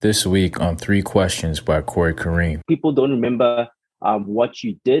This week on Three Questions by Corey Kareem. People don't remember what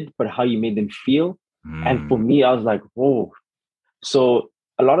you did, but how you made them feel. And for me, I was like, whoa. So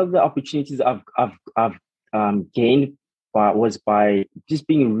a lot of the opportunities I've gained was by just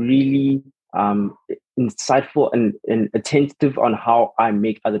being really insightful and attentive on how I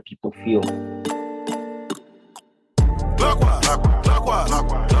make other people feel.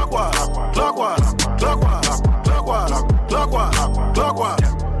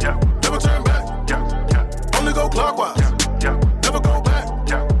 Never turn back. Only go clockwise. Never go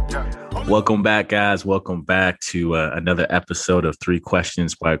back. Welcome back, guys. Welcome back to another episode of Three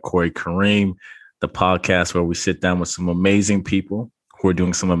Questions by Corey Kareem, the podcast where we sit down with some amazing people who are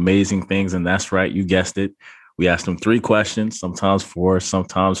doing some amazing things. And that's right, you guessed it. We ask them 3 questions, sometimes 4,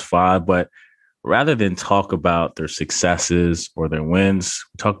 sometimes 5. But rather than talk about their successes or their wins,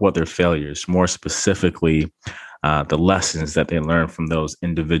 we talk about their failures, more specifically, the lessons that they learn from those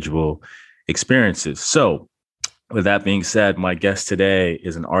individual experiences. So with that being said, my guest today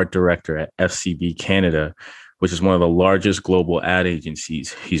is an art director at FCB Canada, which is one of the largest global ad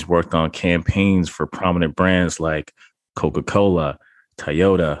agencies. He's worked on campaigns for prominent brands like Coca Cola,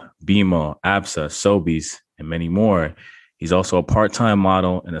 Toyota, BMO, ABSA, Sobeys, and many more. He's also a part-time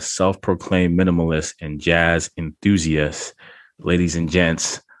model and a self-proclaimed minimalist and jazz enthusiast. Ladies and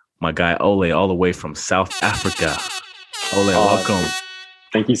gents, my guy Olé, all the way from South Africa. Olé, welcome.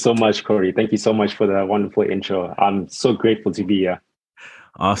 Thank you so much, Corey. Thank you so much for the wonderful intro. I'm so grateful to be here.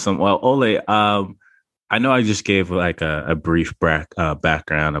 Awesome. Well, Olé, I know I just gave like a brief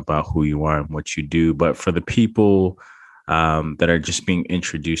background about who you are and what you do, but for the people that are just being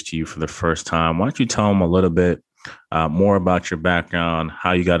introduced to you for the first time, why don't you tell them a little bit more about your background,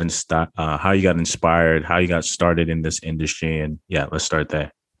 how you got inspired, how you got started in this industry, and yeah, let's start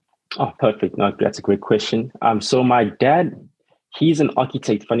there. Oh, perfect. No, that's a great question. So my dad, he's an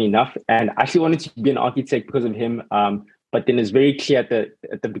architect, funny enough, and I actually wanted to be an architect because of him. But then it's very clear at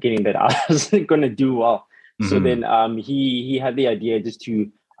the beginning that I wasn't going to do well. Mm-hmm. So then he had the idea just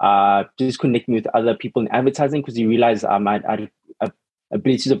to just connect me with other people in advertising because he realized I had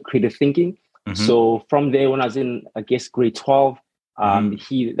abilities of creative thinking. Mm-hmm. So from there, when I was in, I guess, grade 12,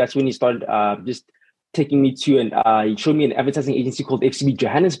 that's when he started just taking me to, and he showed me an advertising agency called FCB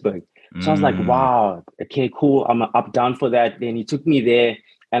Johannesburg. So I was like, wow, okay, cool. I'm up down for that. Then he took me there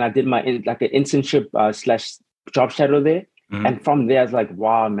and I did my an internship / job shadow there. Mm-hmm. And from there, I was like,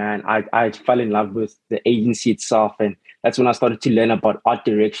 wow, man, I fell in love with the agency itself. And that's when I started to learn about art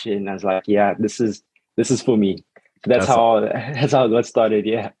direction. I was like, yeah, this is for me. So that's how it got started.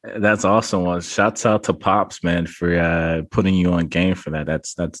 Yeah. That's awesome. Well, shouts out to Pops, man, for putting you on game for that.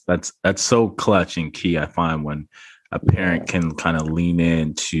 That's so clutch and key. I find when a parent can kind of lean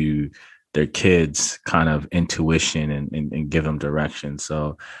into their kids' kind of intuition and give them direction.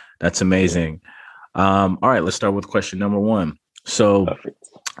 So that's amazing. All right, let's start with question number 1. So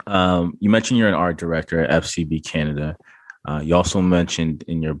you mentioned you're an art director at FCB Canada. You also mentioned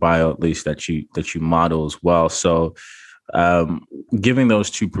in your bio, at least, that you model as well. So giving those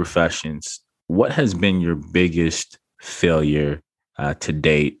 2 professions, what has been your biggest failure to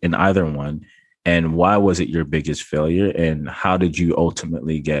date in either one? And why was it your biggest failure? And how did you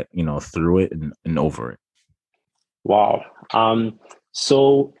ultimately get, through it and over it? Wow.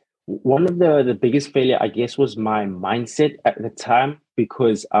 So one of the biggest failure, I guess, was my mindset at the time,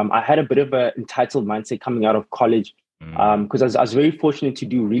 because I had a bit of an entitled mindset coming out of college. Because I was very fortunate to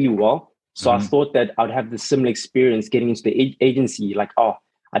do really well. So I thought that I'd have the similar experience getting into the agency. Like, oh,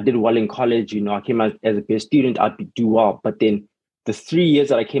 I did well in college. I came out as a best student, I'd do well. But then the 3 years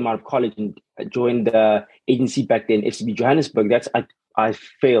that I came out of college and joined the agency back then, FCB Johannesburg, I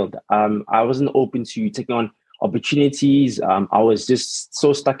failed. I wasn't open to taking on opportunities. I was just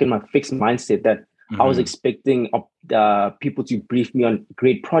so stuck in my fixed mindset that I was expecting people to brief me on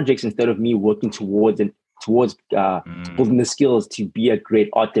great projects instead of me working towards building the skills to be a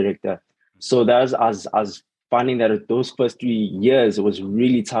great art director. So that was, I was finding that those first 3 years, it was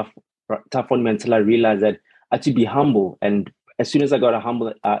really tough on me until I realized that I had to be humble. And as soon as I got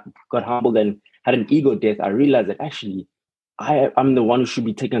humbled and had an ego death, I realized that actually I'm the one who should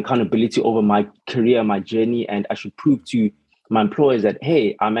be taking accountability over my career, my journey, and I should prove to my employers that,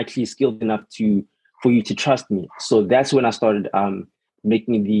 hey, I'm actually skilled enough for you to trust me. So that's when I started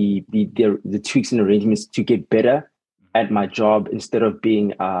making the tweaks and arrangements to get better at my job instead of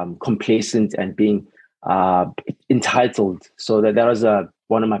being complacent and being entitled. So that was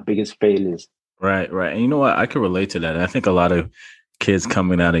one of my biggest failures. Right. And you know what? I can relate to that. I think a lot of kids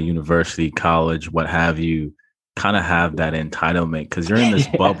coming out of university, college, what have you, kind of have that entitlement because you're in this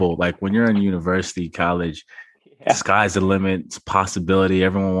bubble. Like when you're in university, college, sky's the limit. It's a possibility.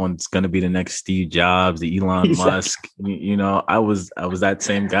 Everyone wants going to be the next Steve Jobs, the Elon Musk. You know, I was that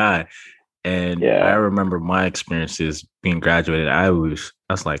same guy. And I remember my experiences being graduated. I was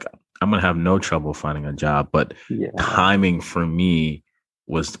like, I'm going to have no trouble finding a job. But timing for me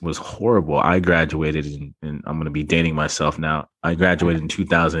was horrible. I graduated and I'm going to be dating myself now. I graduated in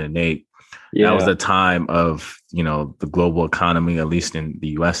 2008. That was the time of, you know, the global economy, at least in the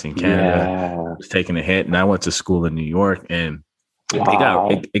US and Canada, was taking a hit. And I went to school in New York, and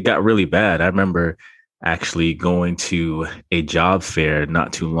it got really bad. I remember actually going to a job fair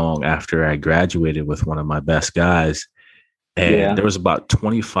not too long after I graduated with one of my best guys. And there was about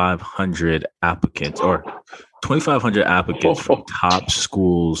 2,500 applicants from top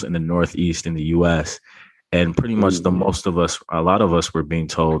schools in the Northeast in the US. And pretty much a lot of us were being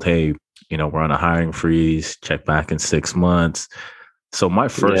told, hey, you know, we're on a hiring freeze, check back in 6 months. So my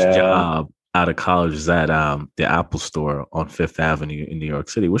first job out of college was at the Apple store on Fifth Avenue in New York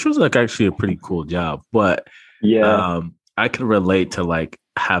City, which was like actually a pretty cool job. But I can relate to like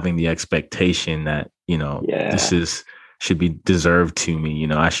having the expectation that, you know, should be deserved to me. You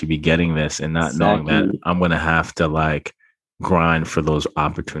know, I should be getting this, and not knowing that I'm going to have to like grind for those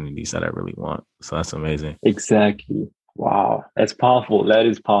opportunities that I really want. So that's amazing. Exactly. Wow. That's powerful. That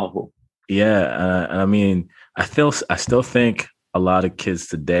is powerful. Yeah. I mean, I still think a lot of kids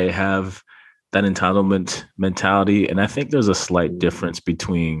today have that entitlement mentality. And I think there's a slight difference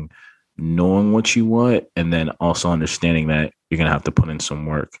between knowing what you want and then also understanding that you're going to have to put in some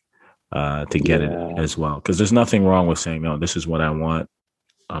work to get it as well. Because there's nothing wrong with saying, no, this is what I want.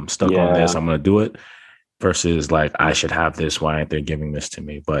 I'm stuck on this. I'm going to do it. Versus like, I should have this. Why aren't they giving this to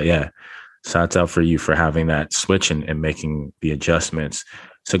me? But yeah, shouts out for you for having that switch and making the adjustments.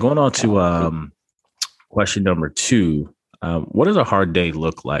 So going on to question number 2, what does a hard day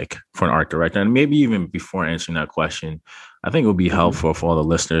look like for an art director? And maybe even before answering that question, I think it would be helpful for all the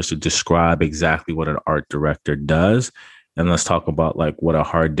listeners to describe exactly what an art director does. And let's talk about like what a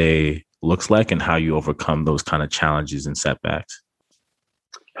hard day looks like and how you overcome those kind of challenges and setbacks.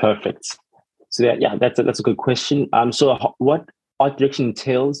 Perfect. So that's a good question. So what art direction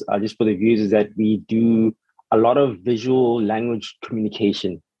entails, just for the viewers, is that we do a lot of visual language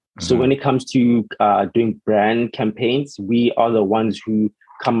communication. So when it comes to doing brand campaigns, we are the ones who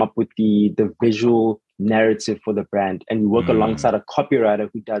come up with the visual narrative for the brand, and we work alongside a copywriter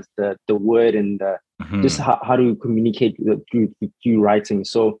who does the word and just how to communicate through writing.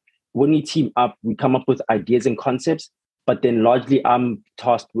 So when we team up, we come up with ideas and concepts, but then largely I'm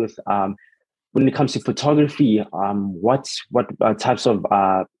tasked with when it comes to photography, what types of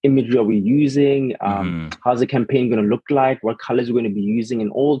imagery are we using? How's the campaign going to look like? What colors we're going to be using,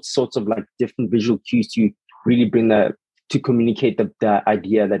 and all sorts of like different visual cues to really to communicate the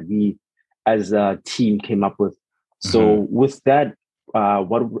idea that we as a team came up with. So with that,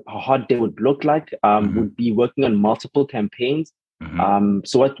 what a hard day would look like would be working on multiple campaigns.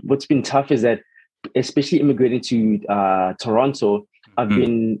 So what's been tough is that, especially immigrating to Toronto,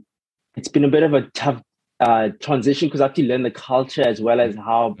 it's been a bit of a tough transition because I have to learn the culture as well as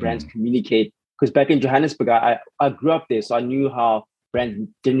how brands communicate. Because back in Johannesburg, I grew up there, so I knew how brands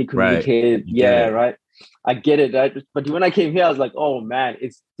generally communicated. Right. I get it. Right? But when I came here, I was like, oh man,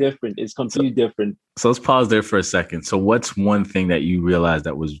 it's different. It's completely different. So let's pause there for a second. So what's one thing that you realized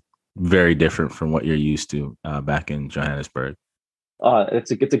that was very different from what you're used to back in Johannesburg?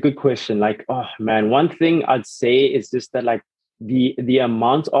 It's a good question. Like, oh man, one thing I'd say is just that like the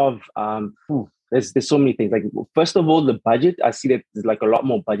amount of there's so many things. Like, first of all, the budget, I see that there's like a lot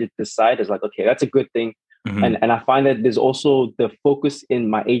more budget this side. It's like, okay, that's a good thing. And I find that there's also the focus in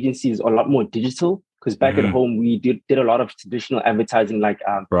my agency is a lot more digital, because back at home we did a lot of traditional advertising, like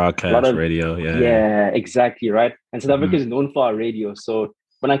broadcast radio. Yeah, exactly, right. And South Africa is known for our radio. So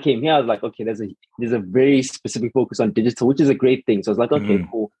when I came here, I was like, okay, there's a very specific focus on digital, which is a great thing. So I was like, okay,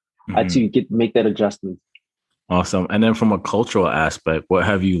 cool. I had to make that adjustment. Awesome. And then from a cultural aspect, what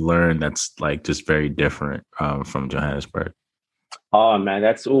have you learned that's like just very different from Johannesburg? Oh man,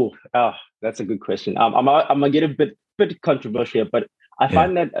 that's a good question. I'm gonna get a bit controversial, but I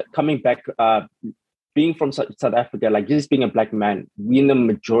find that coming back, being from South Africa, like just being a Black man, we in the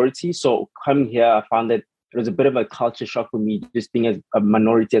majority. So coming here, I found that it was a bit of a culture shock for me, just being as a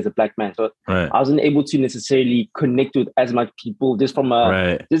minority as a Black man. So I wasn't able to necessarily connect with as much people just from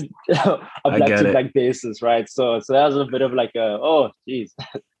a Black to Black basis, right? So that was a bit of like geez.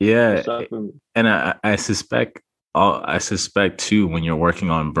 Yeah, and I suspect too, when you're working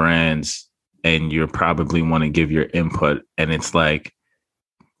on brands and you probably want to give your input, and it's like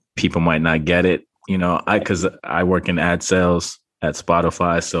people might not get it. You know, because I work in ad sales at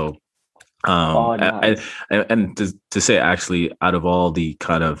Spotify, so Oh, I, nice. and to say actually, out of all the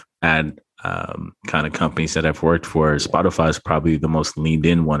kind of kind of companies that I've worked for, Spotify is probably the most leaned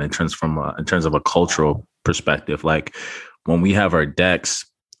in one in terms of a cultural perspective. Like when we have our decks,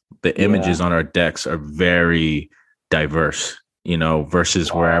 the Yeah. images on our decks are very diverse, you know,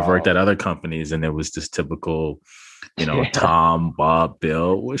 versus where I've worked at Wow. other companies and it was just typical, you know, Yeah. Tom, Bob,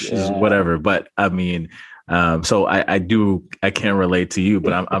 Bill, which is Yeah. whatever. But I mean, so I can't relate to you,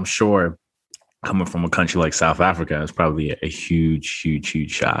 but I'm sure coming from a country like South Africa is probably a huge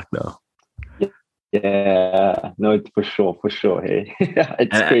shock though. Yeah. No, it's for sure. Hey,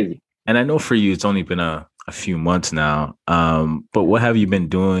 it's And crazy. and I know for you, it's only been a few months now. But what have you been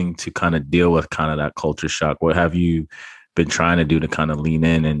doing to kind of deal with kind of that culture shock? What have you been trying to do to kind of lean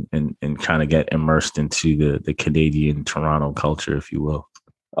in and kind of get immersed into the Canadian Toronto culture, if you will?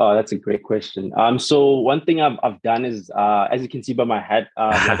 Oh, that's a great question. So one thing I've done is, as you can see by my hat,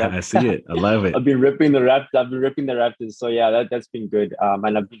 like I see it. I love it. I've been ripping the Raptors. I've been ripping the Raptors. So yeah, that's been good.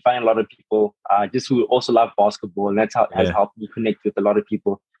 And I've been finding a lot of people, just who also love basketball, and that's how has Yeah, helped me connect with a lot of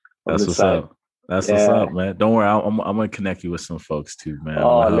people on that's the what's side. up. That's what's Yeah. up, man. Don't worry, I'm gonna connect you with some folks too, man. I'm Oh,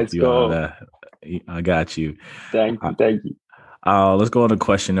 gonna help let's you out of go. that. I got you. Thank Uh, you. Thank you. let's go on to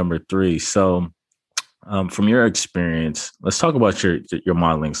question number three. So, from your experience, let's talk about your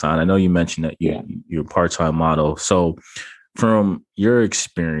modeling side. I know you mentioned that Yeah. you're a part-time model. So, from your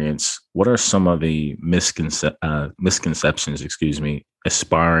experience, what are some of the misconceptions, excuse me,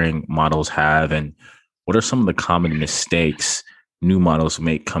 aspiring models have, and what are some of the common mistakes new models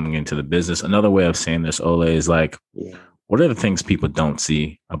make coming into the business? Another way of saying this, Ole, is like, Yeah. what are the things people don't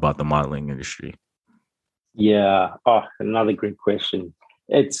see about the modeling industry? Yeah. Oh, another great question.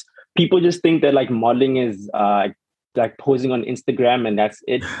 It's people just think that like modeling is like posing on Instagram and that's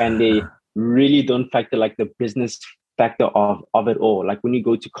it, and they really don't factor like the business factor of it all. Like when you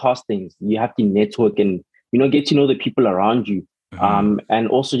go to castings, you have to network and get to know the people around you, Mhm. and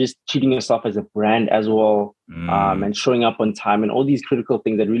also just treating yourself as a brand as well, Mm, and showing up on time and all these critical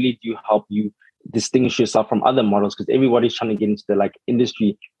things that really do help you distinguish yourself from other models because everybody's trying to get into the like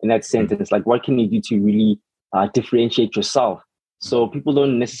industry in that sense. mm, And it's like, what can you do to really differentiate yourself? So mm, people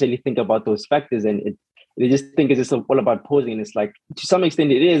don't necessarily think about those factors, and they just think it's just all about posing. And it's like to some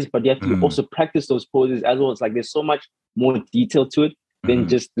extent it is, but you have to mm, also practice those poses as well. It's like there's so much more detail to it than mm,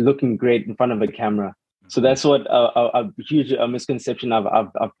 just looking great in front of a camera. So mm. that's what a huge misconception I've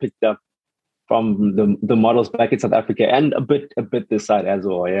picked up from the models back in South Africa and a bit this side as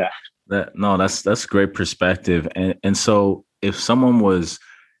well. Yeah. That no, that's great perspective. And so if someone was,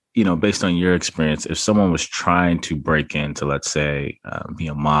 you know, based on your experience, if someone was trying to break into, let's say, be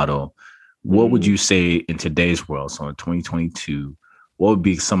a model, what would Mm. you say in today's world? So in 2022, what would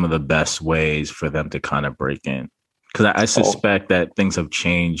be some of the best ways for them to kind of break in? Because I Oh, suspect that things have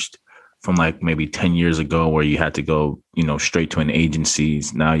changed from like maybe 10 years ago where you had to go, you know, straight to an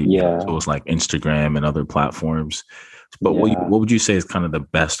agencies. Now you have yeah, tools like Instagram and other platforms. But yeah. what would you say is kind of the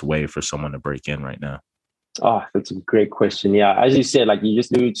best way for someone to break in right now? Oh, that's a great question. Yeah, as you said, like you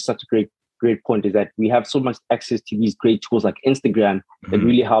just alluded to such a great point is that we have so much access to these great tools like Instagram that Mm-hmm,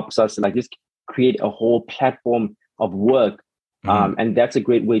 really helps us like just create a whole platform of work. mm-hmm, And that's a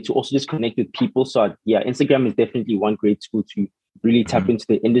great way to also just connect with people. So yeah, Instagram is definitely one great tool to really tap mm-hmm, into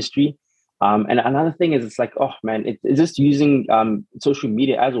the industry. And another thing is it's like, oh man, it's just using social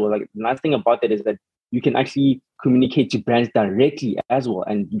media as well. Like the nice thing about that is that you can actually communicate to brands directly as well.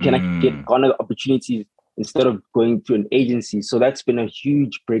 And you can actually get mm. garner opportunities instead of going to an agency. So that's been a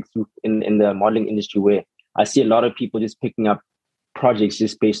huge breakthrough in the modeling industry where I see a lot of people just picking up projects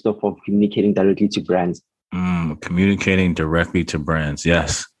just based off of communicating directly to brands. Communicating directly to brands.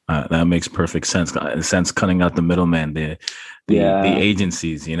 Yes, that makes perfect sense. In a sense, cutting out the middleman, the Yeah,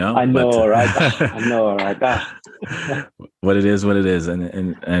 agencies, you know. I But know, right? I know, right? what it is,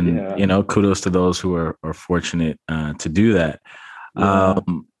 and Yeah, you know, kudos to those who are fortunate to do that. yeah,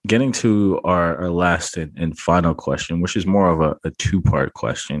 Getting to our last and final question, which is more of a two-part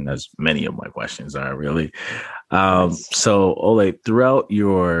question, as many of my questions are really. nice. So, Ole, throughout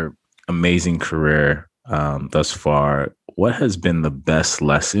your amazing career thus far, what has been the best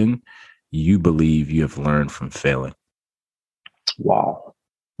lesson you believe you have learned from failing? Wow,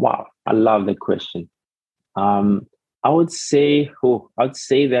 wow. I love that question. Um, I would say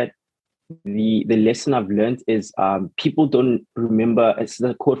that the lesson I've learned is people don't remember. It's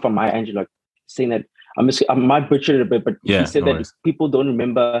the quote from Maya Angelou saying that I might butcher it a bit, but she Yeah, said no that worries. people don't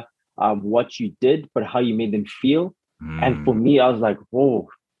remember what you did, but how you made them feel. And for Mm, me, I was like, whoa.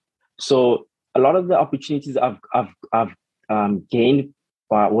 So a lot of the opportunities I've gained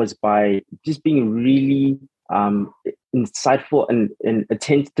was by just being really insightful and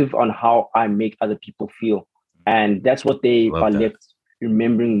attentive on how I make other people feel. And that's what they Love are that. left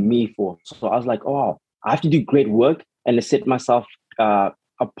remembering me for. So I was like, oh, I have to do great work and set myself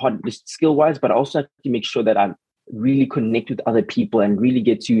apart skill wise, but I also have to make sure that I really connect with other people and really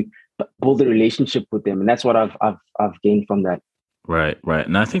get to build a relationship with them. And that's what I've gained from that. Right, right.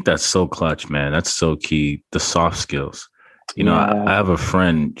 And I think that's so clutch, man. That's so key. The soft skills. You know, I Yeah. have a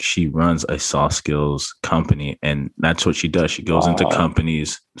friend, she runs a soft skills company, and that's what she does. She goes into Wow.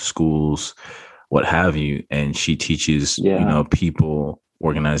 companies, schools, what have you, and she teaches, Yeah. people,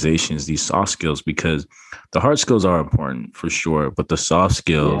 organizations, these soft skills, because the hard skills are important for sure, but the soft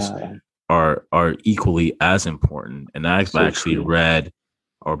skills Yeah. are equally as important. And I've So actually true. read,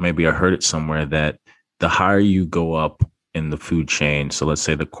 or maybe I heard it somewhere, that the higher you go up in the food chain, so let's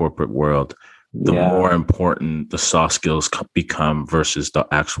say the corporate world, the more Yeah. important the soft skills become versus the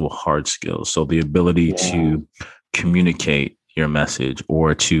actual hard skills. So the ability Yeah. to communicate your message,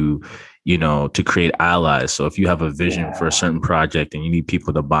 or to, to create allies. So if you have a vision for a Yeah. certain project and you need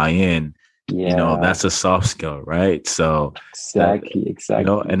people to buy in, Yeah. that's a soft skill, right? So that, Exactly.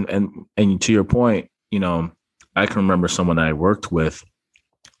 Exactly. and to your point, I can remember someone I worked with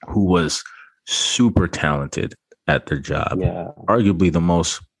who was super talented at their job, Yeah. arguably the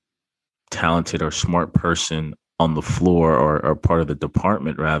most talented or smart person on the floor, or part of the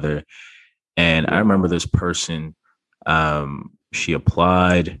department rather. And I remember Yeah. this person, she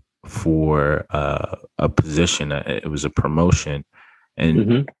applied for a position. It was a promotion, and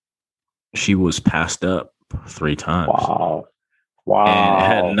Hmm. she was passed up 3 times. Wow. And it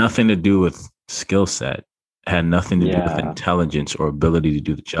had Wow. nothing to do with skill set. It had nothing to do with Yeah. intelligence or ability to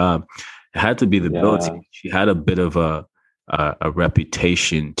do the job. It had to be the Yeah. ability. She had a bit of a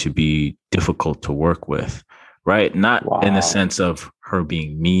reputation to be difficult to work with, right? Not in the Wow. sense of her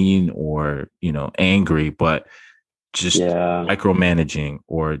being mean or, angry, but just Yeah. micromanaging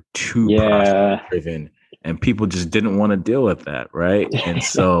or too process Yeah. driven. And people just didn't want to deal with that, right? And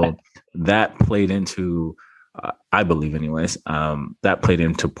so that played into, I believe, anyways, that played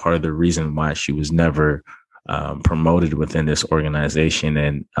into part of the reason why she was never promoted within this organization.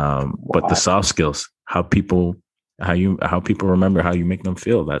 And but the Wow. soft skills, how people remember how you make them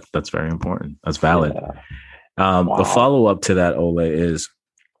feel, that's very important. That's valid. Yeah. The Wow. follow up to that, Ole, is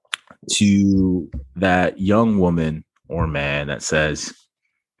to that young woman or man that says,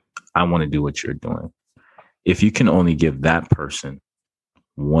 I want to do what you're doing. If you can only give that person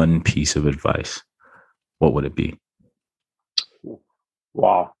one piece of advice, what would it be?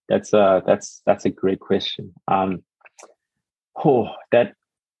 Wow. That's a great question. That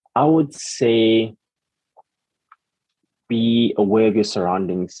I would say be aware of your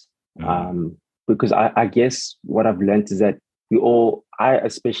surroundings. Mm, Because I guess what I've learned is that I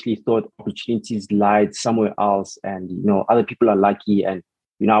especially thought opportunities lied somewhere else, and other people are lucky, and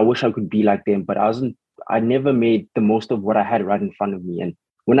I wish I could be like them, but I never made the most of what I had right in front of me. And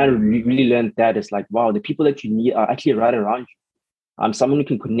when I really learned that, it's like, wow, the people that you need are actually right around you. Someone who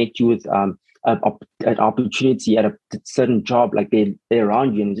can connect you with an opportunity at a certain job, like they're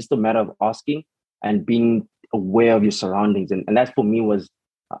around you, and it's just a matter of asking and being aware of your surroundings. And that for me was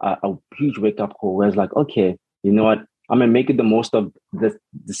a huge wake up call, where it's like, okay, you know what? I'm gonna make it the most of the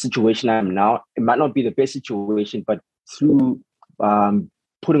situation I'm now. It might not be the best situation, but through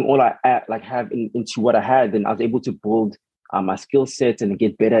putting all like have into what I had, then I was able to build my skill set and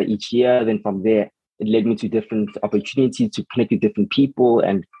get better each year. Then from there, it led me to different opportunities to connect with different people,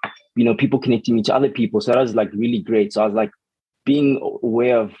 and people connecting me to other people. So that was like really great. So I was like being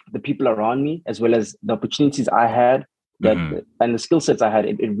aware of the people around me, as well as the opportunities I had, mm-hmm. and the skill sets I had.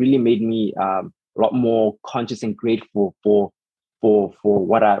 It really made me a lot more conscious and grateful for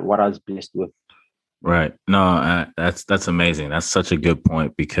what I was blessed with. Right. No, that's amazing. That's such a good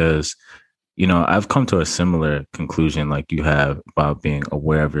point, because I've come to a similar conclusion like you have about being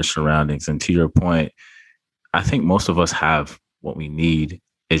aware of your surroundings. And to your point, I think most of us have what we need.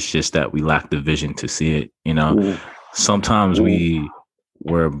 It's just that we lack the vision to see it. Ooh, Sometimes ooh,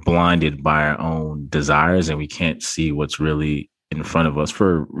 we're blinded by our own desires, and we can't see what's really in front of us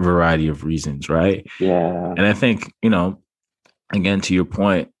for a variety of reasons, right? yeah, And I think, again, to your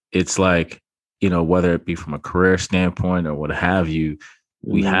point, it's like, whether it be from a career standpoint or what have you,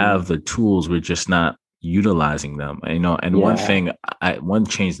 we mm, have the tools, we're just not utilizing them. And yeah, one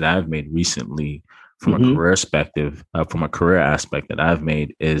change that I've made recently mm-hmm, from a career aspect that I've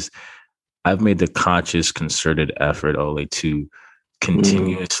made is I've made the conscious, concerted effort, Ole, to mm,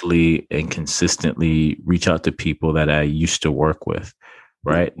 continuously and consistently reach out to people that I used to work with,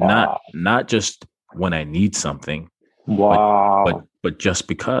 right? Not wow, not just when I need something, but wow, just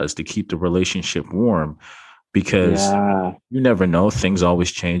because, to keep the relationship warm. because you never know. Things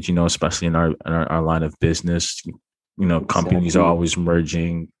always change, especially in our line of business. Companies are always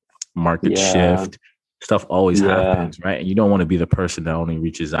merging, market shift, stuff always happens, right? And you don't want to be the person that only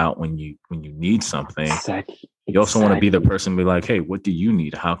reaches out when you need something. You also want to be the person be like, hey, what do you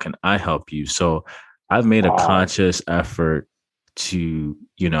need? How can I help you? So I've made a conscious effort to,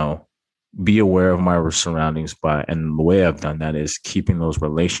 be aware of my surroundings and the way I've done that is keeping those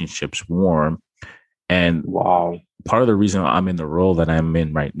relationships warm. And part of the reason I'm in the role that I'm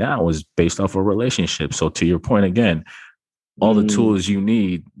in right now is based off of relationships. So to your point again, all the tools you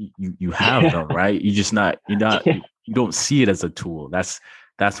need, you have them, right? You don't see it as a tool. That's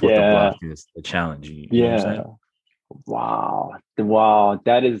what the block is, the challenge. You know what I'm saying? Wow.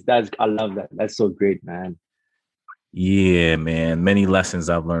 That's I love that. That's so great, man. Yeah, man. Many lessons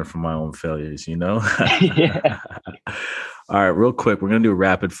I've learned from my own failures, Yeah. All right, real quick, we're going to do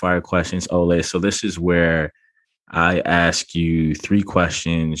rapid fire questions, Olé. So this is where I ask you 3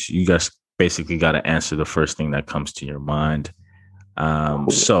 questions. You guys basically got to answer the first thing that comes to your mind.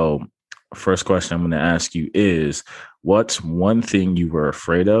 So first question I'm going to ask you is, what's one thing you were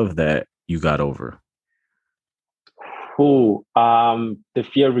afraid of that you got over? The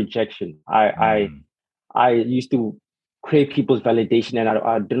fear of rejection. I used to crave people's validation, and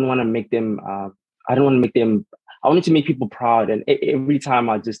I didn't want to make them. I wanted to make people proud, and every time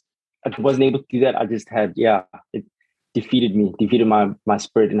I wasn't able to do that. I just had it defeated my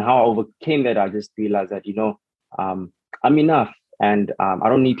spirit. And how I overcame that, I just realized that I'm enough, and I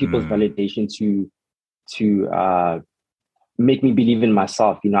don't need people's validation to make me believe in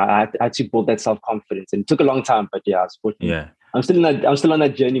myself. I had to build that self-confidence, and it took a long time, but I was fortunate. Yeah. I'm still on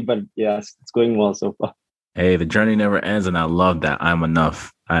that journey, but it's going well so far. Hey, the journey never ends, and I love that. I'm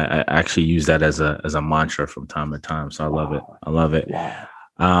enough. I actually use that as a mantra from time to time. So I love it. I love it.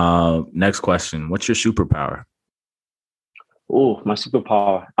 Wow. Next question. What's your superpower? Oh, my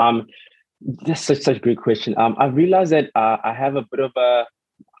superpower. That's such a great question. I realized that I have a bit of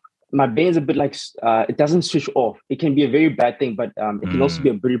my brain's a bit like it doesn't switch off. It can be a very bad thing, but it can also be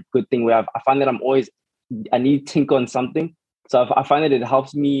a very good thing where I find that I need to think on something. So I find that it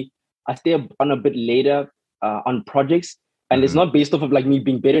helps me. I stay on a bit later on projects, and it's not based off of like me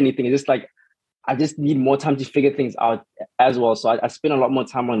being better or anything. It's just like I just need more time to figure things out as well. So I spend a lot more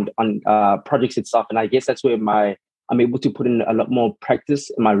time on projects itself, and I guess that's where I'm able to put in a lot more practice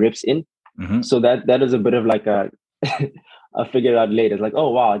and my reps in. So that is a bit of like I figured out later. It's like,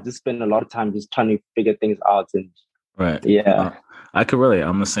 oh wow, I just spend a lot of time just trying to figure things out. And right. Yeah. I could relate.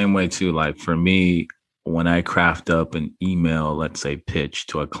 I'm the same way too. Like for me, when I craft up an email, let's say pitch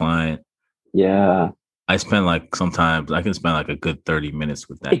to a client, I spend I can spend like a good 30 minutes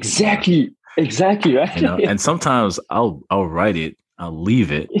with that. Exactly. Right. And sometimes I'll write it, I'll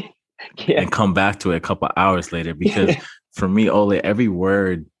leave it and come back to it a couple of hours later, because for me, Olé, every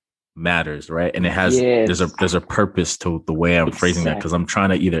word matters, right? And it has there's a purpose to the way I'm phrasing that, because I'm trying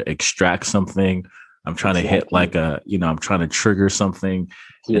to either extract something, I'm trying to hit like I'm trying to trigger something.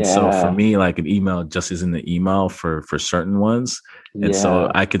 And so for me, like an email just isn't the email for certain ones. And so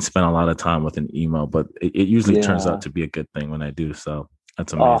I can spend a lot of time with an email, but it usually turns out to be a good thing when I do. So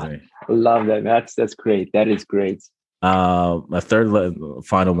that's amazing. I love that. That's great. That is great. My third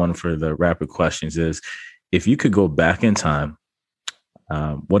final one for the rapid questions is, if you could go back in time,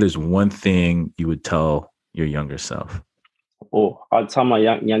 what is one thing you would tell your younger self? I'll tell my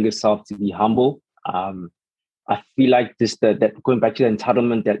younger self to be humble. I feel like just that going back to the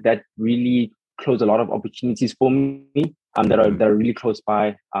entitlement, that really closed a lot of opportunities for me that are really close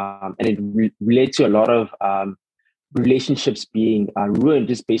by, and it relates to a lot of relationships being ruined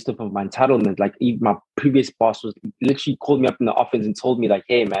just based off of my entitlement. Like even my previous boss was literally called me up in the office and told me like,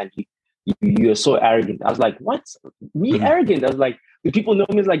 "Hey man, you're so arrogant." I was like, "What? Me arrogant?" I was like, "The people know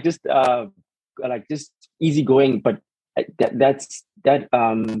me as like just easygoing," but that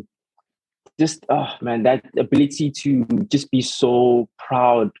ability to just be so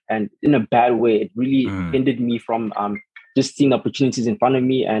proud and in a bad way, it really hindered me from just seeing opportunities in front of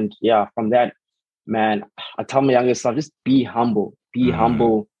me. And from that, man, I tell my younger self, just be humble. Be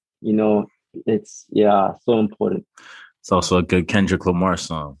humble. It's so important. It's also a good Kendrick Lamar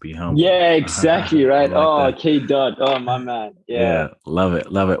song, Be Humble. Yeah, exactly, right. Like K Dot. Oh, my man. Yeah. Love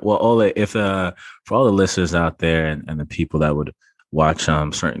it. Well, Olé, if for all the listeners out there and the people that would watch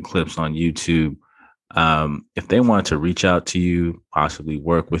certain clips on YouTube, if they want to reach out to you, possibly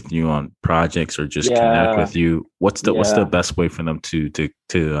work with you on projects or just connect with you, what's the best way for them to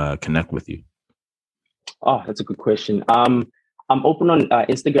connect with you? Oh, that's a good question. I'm open on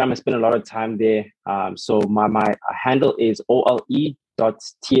Instagram. I spend a lot of time there. So my handle is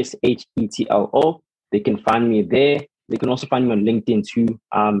ole.tshetlo. they can find me there. They can also find me on LinkedIn too,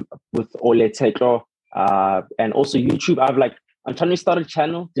 with Olé Tshetlo, and also YouTube. I'm trying to start a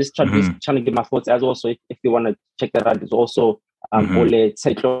channel, just trying to get my thoughts as well. So if you want to check that out, there's also Olé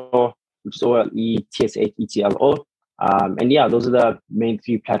Tshetlo, which is OLETSHETLO. And yeah, those are the main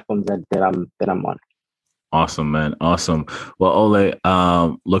 3 platforms that I'm on. Awesome, man. Awesome. Well,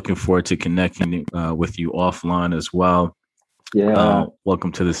 Olé, looking forward to connecting with you offline as well. Yeah.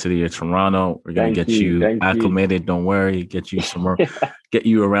 Welcome to the city of Toronto. We're gonna get you acclimated. Don't worry. Get you some more. Get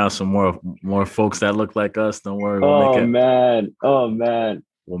you around some more folks that look like us. Don't worry. Oh man.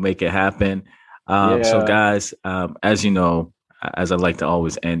 We'll make it happen. So, guys, as you know, as I like to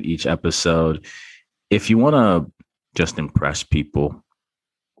always end each episode, if you want to just impress people,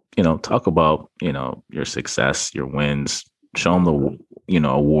 talk about your success, your wins, show them the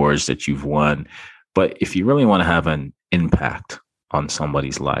awards that you've won. But if you really want to have an impact on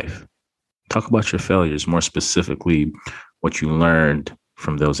somebody's life, talk about your failures, more specifically what you learned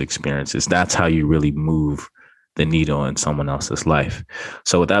from those experiences. That's how you really move the needle in someone else's life.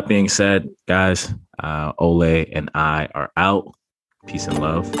 So with that being said, guys, Olé and I are out. Peace and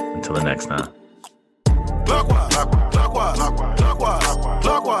love. Until the next time. Clockwise.